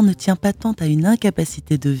présent ne tient pas tant à une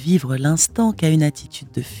incapacité de vivre l'instant qu'à une attitude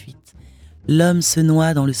de fuite. L'homme se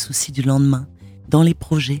noie dans le souci du lendemain, dans les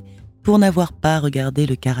projets, pour n'avoir pas regardé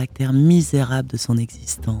le caractère misérable de son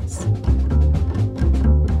existence.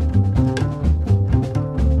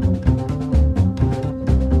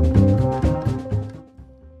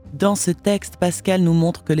 Dans ce texte, Pascal nous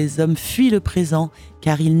montre que les hommes fuient le présent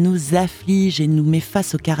car il nous afflige et nous met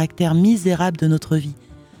face au caractère misérable de notre vie.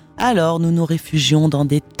 Alors nous nous réfugions dans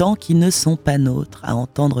des temps qui ne sont pas nôtres, à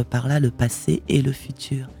entendre par là le passé et le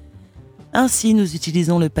futur. Ainsi, nous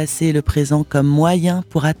utilisons le passé et le présent comme moyens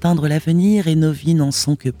pour atteindre l'avenir et nos vies n'en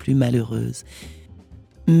sont que plus malheureuses.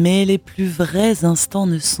 Mais les plus vrais instants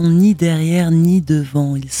ne sont ni derrière ni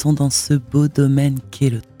devant, ils sont dans ce beau domaine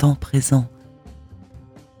qu'est le temps présent.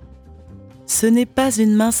 Ce n'est pas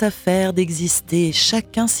une mince affaire d'exister et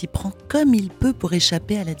chacun s'y prend comme il peut pour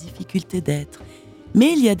échapper à la difficulté d'être.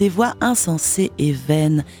 Mais il y a des voies insensées et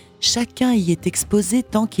vaines. Chacun y est exposé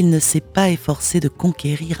tant qu'il ne s'est pas efforcé de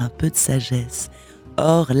conquérir un peu de sagesse.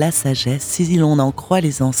 Or, la sagesse, si l'on en croit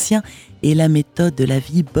les anciens, est la méthode de la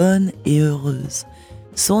vie bonne et heureuse.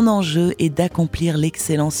 Son enjeu est d'accomplir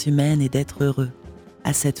l'excellence humaine et d'être heureux.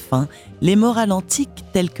 À cette fin, les morales antiques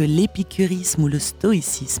telles que l'épicurisme ou le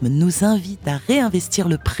stoïcisme nous invitent à réinvestir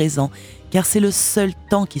le présent, car c'est le seul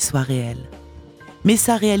temps qui soit réel. Mais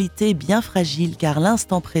sa réalité est bien fragile car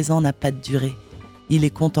l'instant présent n'a pas de durée. Il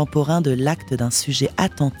est contemporain de l'acte d'un sujet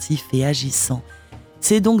attentif et agissant.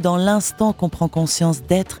 C'est donc dans l'instant qu'on prend conscience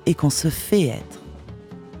d'être et qu'on se fait être.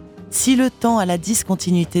 Si le temps a la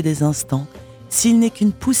discontinuité des instants, s'il n'est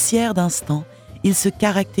qu'une poussière d'instants, il se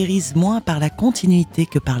caractérise moins par la continuité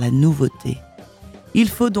que par la nouveauté. Il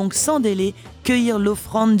faut donc sans délai cueillir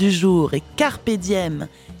l'offrande du jour et carpe diem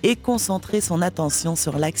et concentrer son attention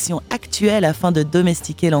sur l'action actuelle afin de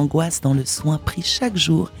domestiquer l'angoisse dans le soin pris chaque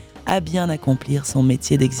jour à bien accomplir son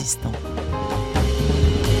métier d'existant.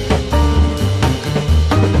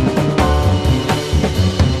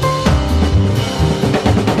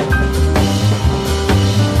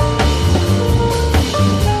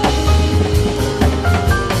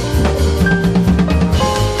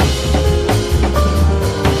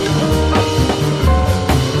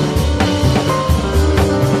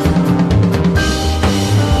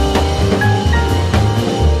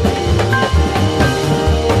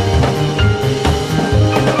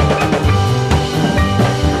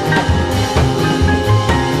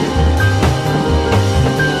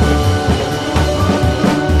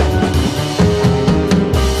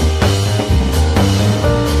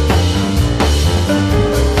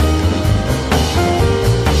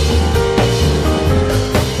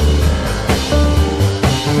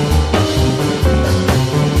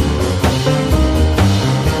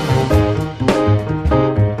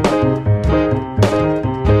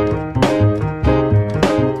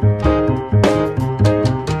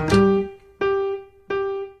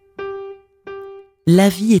 La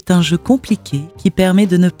vie est un jeu compliqué qui permet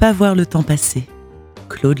de ne pas voir le temps passer.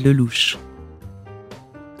 Claude Lelouch.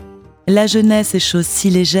 La jeunesse est chose si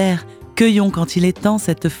légère, cueillons quand il est temps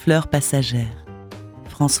cette fleur passagère.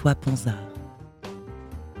 François Ponzard.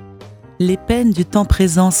 Les peines du temps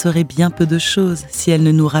présent seraient bien peu de choses si elles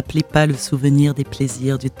ne nous rappelaient pas le souvenir des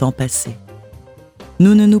plaisirs du temps passé.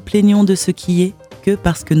 Nous ne nous plaignons de ce qui est que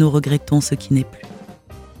parce que nous regrettons ce qui n'est plus.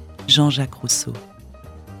 Jean-Jacques Rousseau.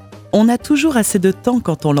 On a toujours assez de temps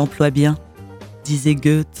quand on l'emploie bien, disait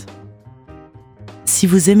Goethe. Si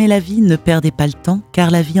vous aimez la vie, ne perdez pas le temps, car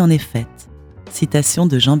la vie en est faite. Citation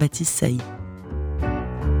de Jean-Baptiste Sailly.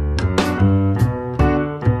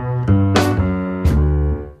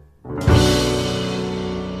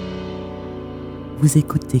 Vous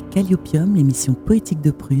écoutez Calliopium, l'émission poétique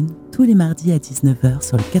de Prune, tous les mardis à 19h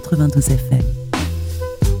sur le 92 FM.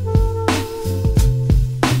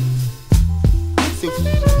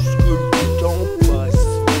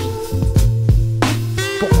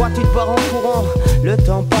 Pourquoi tu te barres en courant? Le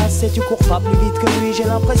temps passe et tu cours pas plus vite que lui. J'ai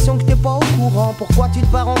l'impression que t'es pas au courant. Pourquoi tu te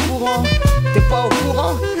barres en courant? T'es pas au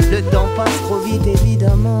courant? Le temps passe trop vite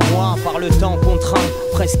évidemment. Moi par le temps contraint,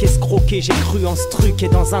 presque escroqué, j'ai cru en ce truc et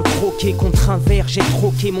dans un troquet contre un verre j'ai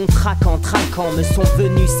troqué mon trac en trinquant. Me sont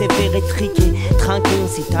venus sévères et triqués. Trinquons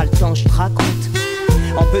si t'as le temps je te raconte.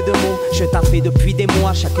 En peu de mots, je taffais depuis des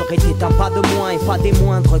mois. Chaque heure était un pas de moins et pas des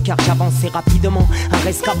moindres, car j'avançais rapidement. Un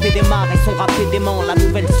rescapé démarre et son rap est dément. La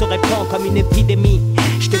nouvelle se répand comme une épidémie.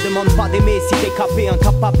 Je te demande pas d'aimer si t'es capé,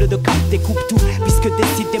 incapable de capter, coupe tout, puisque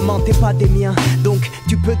décidément t'es pas des miens. Donc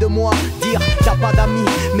tu peux de moi dire t'as pas d'amis,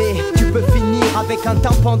 mais tu peux finir avec un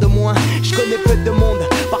tympan de moins. Je connais peu de monde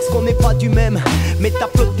parce qu'on n'est pas du même, mais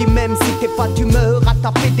t'applaudis même si t'es pas d'humeur à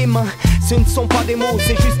taper des mains. Ce ne sont pas des mots,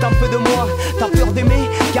 c'est juste un peu de moi. T'as peur d'aimer,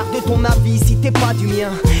 garde ton avis si t'es pas du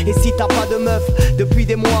mien. Et si t'as pas de meuf depuis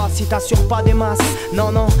des mois, si t'assures pas des masses,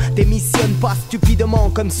 non non, démissionne pas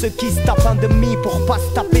stupidement comme ceux qui se tapent un demi pour pas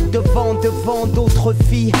se taper devant d'autres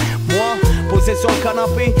filles. Moi, posé sur le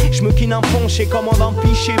canapé, je me quine un punch et commande un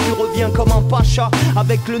pichet, puis reviens comme un pacha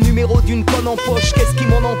avec le numéro d'une conne en poche. Qu'est-ce qui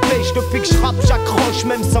m'en empêche? Depuis que je rappe, j'accroche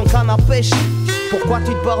même sans canne à pêche. Pourquoi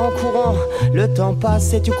tu te barres en courant? Le temps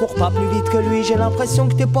passe et tu cours pas plus vite que lui. J'ai l'impression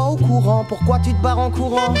que t'es pas au courant. Pourquoi tu te barres en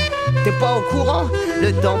courant? T'es pas au courant?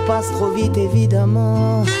 Le temps passe trop vite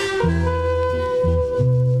évidemment.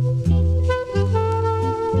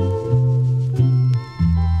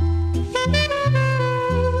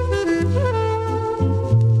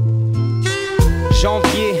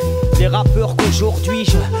 Janvier, les rappeurs qu'aujourd'hui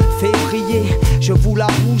je fais briller. Je vous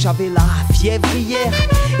l'avoue, j'avais la fièvre hier.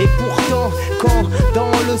 Et pourtant, quand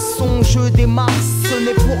dans le son je démarre, ce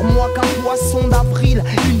n'est pour moi qu'un poisson d'avril.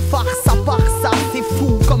 Une farce à part ça, c'est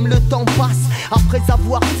fou comme le temps passe. Après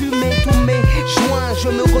avoir fumé tous mes joints, je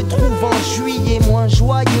me retrouve en juillet moins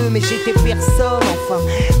joyeux. Mais j'étais personne, enfin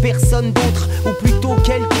personne d'autre, ou plutôt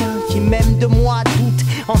quelqu'un qui même de moi doute.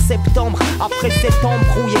 En septembre, après cette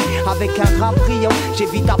embrouillé avec un rap brillant, j'ai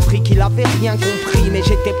vite appris qu'il avait rien compris. Mais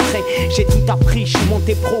j'étais prêt, j'ai tout appris, je suis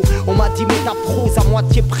monté pro. On m'a dit mais ta prose à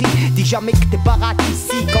moitié prix. Dis jamais que t'es baraque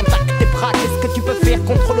ici, quand t'as que tes bras. Qu'est-ce que tu peux faire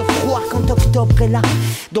contre le froid quand octobre est là?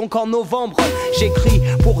 Donc en novembre, j'écris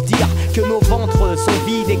pour dire que nos ventres sont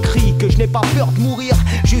vides. Écrit que je n'ai pas peur de mourir,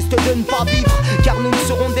 juste de ne pas vivre, car nous ne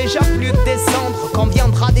serons déjà plus que décembre. Quand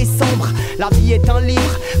viendra décembre, la vie est un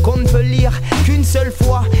livre qu'on ne peut lire qu'une seule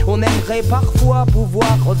fois. On aimerait parfois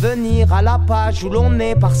pouvoir revenir à la page où l'on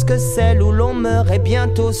est, parce que celle où l'on meurt est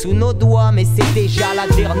bientôt sous nos doigts. Mais c'est déjà la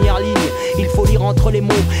dernière ligne, il faut lire entre les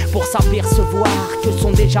mots pour s'apercevoir que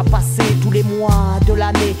sont déjà passés tous les mois de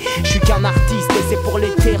l'année. Je suis qu'un artiste et c'est pour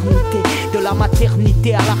l'éternité, de la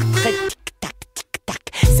maternité à la retraite.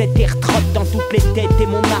 Cet air trotte dans toutes les têtes et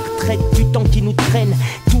mon art traite du temps qui nous traîne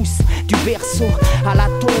tous, du berceau à la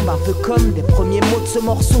tombe, un peu comme des premiers mots de ce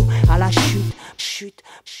morceau, à la chute, chute,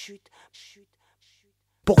 chute, chute.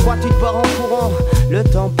 Pourquoi tu te barres en courant? Le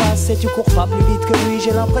temps passe et tu cours pas plus vite que lui.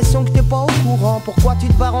 J'ai l'impression que t'es pas au courant. Pourquoi tu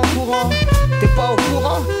te barres en courant? T'es pas au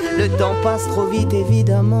courant? Le temps passe trop vite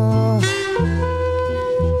évidemment.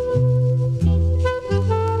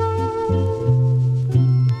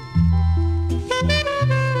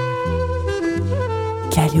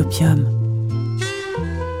 Calliopium.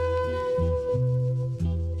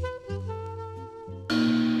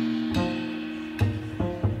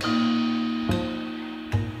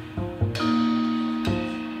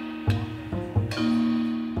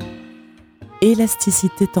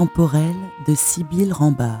 Élasticité temporelle de Sybille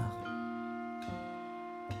Rambart.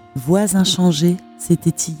 Voix inchangées,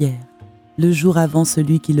 c'était hier, le jour avant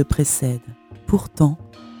celui qui le précède. Pourtant,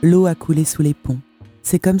 l'eau a coulé sous les ponts.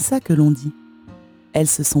 C'est comme ça que l'on dit. Elles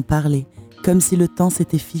se sont parlé, comme si le temps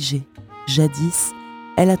s'était figé. Jadis,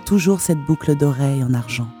 elle a toujours cette boucle d'oreille en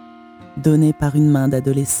argent. Donnée par une main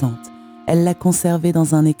d'adolescente, elle l'a conservée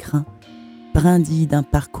dans un écrin, brindille d'un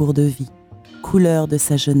parcours de vie, couleur de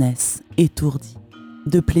sa jeunesse, étourdie,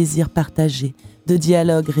 de plaisir partagé, de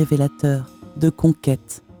dialogue révélateur, de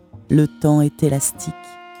conquête. Le temps est élastique,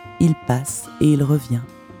 il passe et il revient,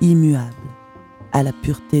 immuable, à la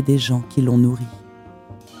pureté des gens qui l'ont nourri.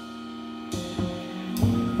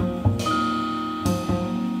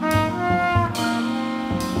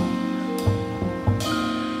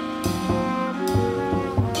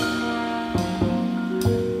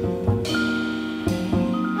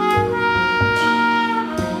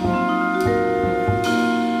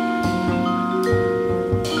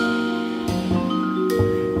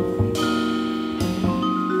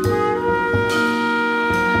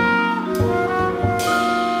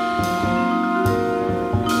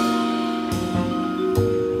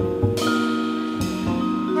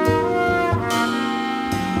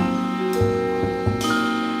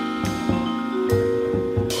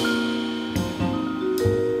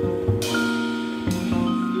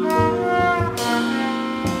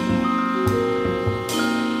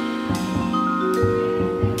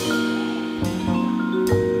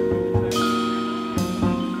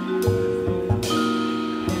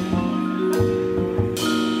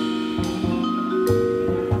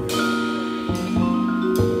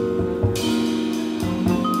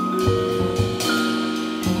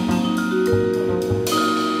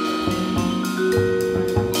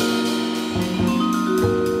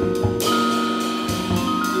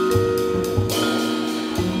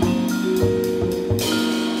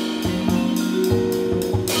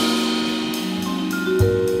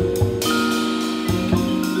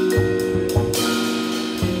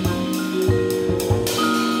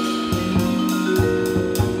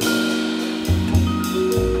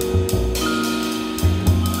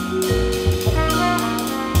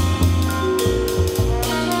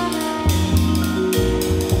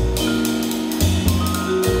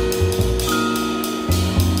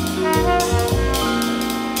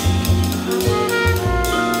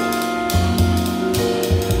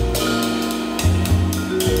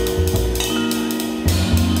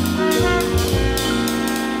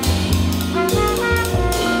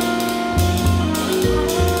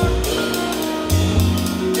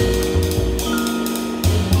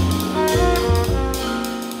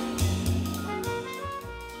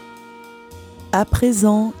 À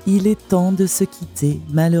présent, il est temps de se quitter.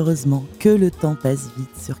 Malheureusement, que le temps passe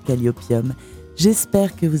vite sur Calliopium.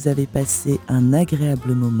 J'espère que vous avez passé un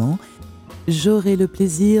agréable moment. J'aurai le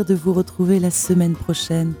plaisir de vous retrouver la semaine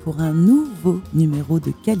prochaine pour un nouveau numéro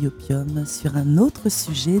de Calliopium sur un autre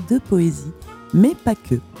sujet de poésie, mais pas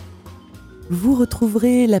que. Vous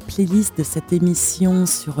retrouverez la playlist de cette émission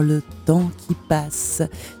sur le temps qui passe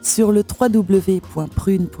sur le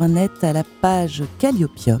www.prune.net à la page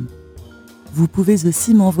Calliopium. Vous pouvez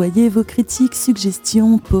aussi m'envoyer vos critiques,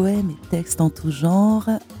 suggestions, poèmes et textes en tout genre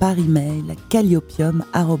par email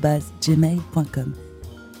calliopium@gmail.com.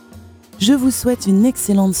 Je vous souhaite une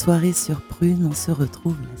excellente soirée sur Prune. On se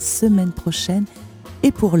retrouve la semaine prochaine.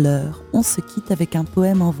 Et pour l'heure, on se quitte avec un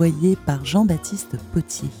poème envoyé par Jean-Baptiste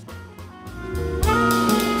Potier.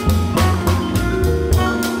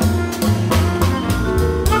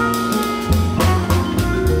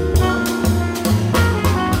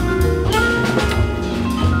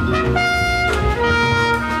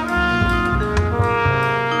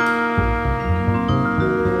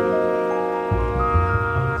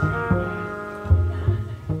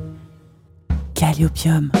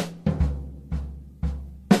 Calliopium.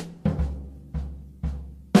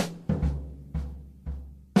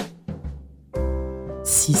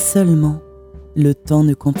 Si seulement le temps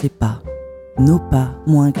ne comptait pas, nos pas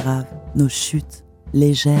moins graves, nos chutes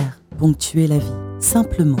légères ponctuaient la vie,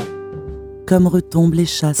 simplement, comme retombent les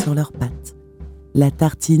chats sur leurs pattes, la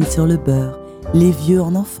tartine sur le beurre, les vieux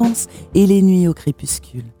en enfance et les nuits au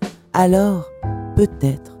crépuscule. Alors,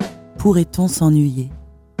 peut-être, pourrait-on s'ennuyer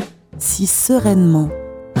si sereinement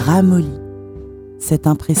ramollie cette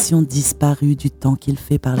impression disparue du temps qu'il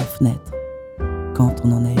fait par la fenêtre, quand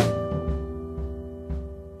on en a eu.